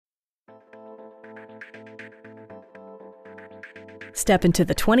Step into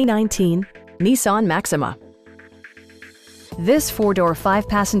the 2019 Nissan Maxima. This four-door,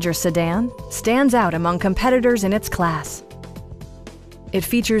 five-passenger sedan stands out among competitors in its class. It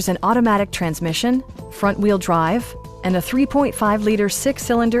features an automatic transmission, front-wheel drive, and a 3.5-liter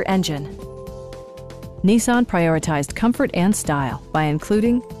six-cylinder engine. Nissan prioritized comfort and style by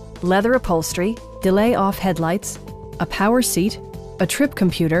including leather upholstery, delay-off headlights, a power seat, a trip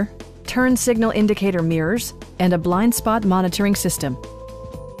computer, turn signal indicator mirrors, and a blind spot monitoring system.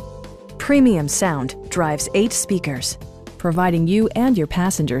 Premium sound drives 8 speakers, providing you and your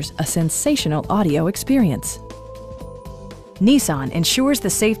passengers a sensational audio experience. Nissan ensures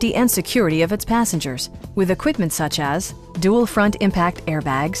the safety and security of its passengers with equipment such as dual front impact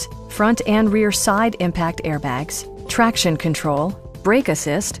airbags, front and rear side impact airbags, traction control, brake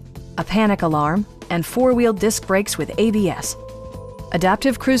assist, a panic alarm, and four-wheel disc brakes with ABS.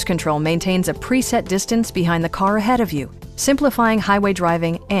 Adaptive Cruise Control maintains a preset distance behind the car ahead of you, simplifying highway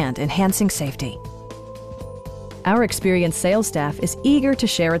driving and enhancing safety. Our experienced sales staff is eager to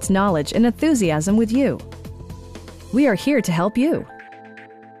share its knowledge and enthusiasm with you. We are here to help you.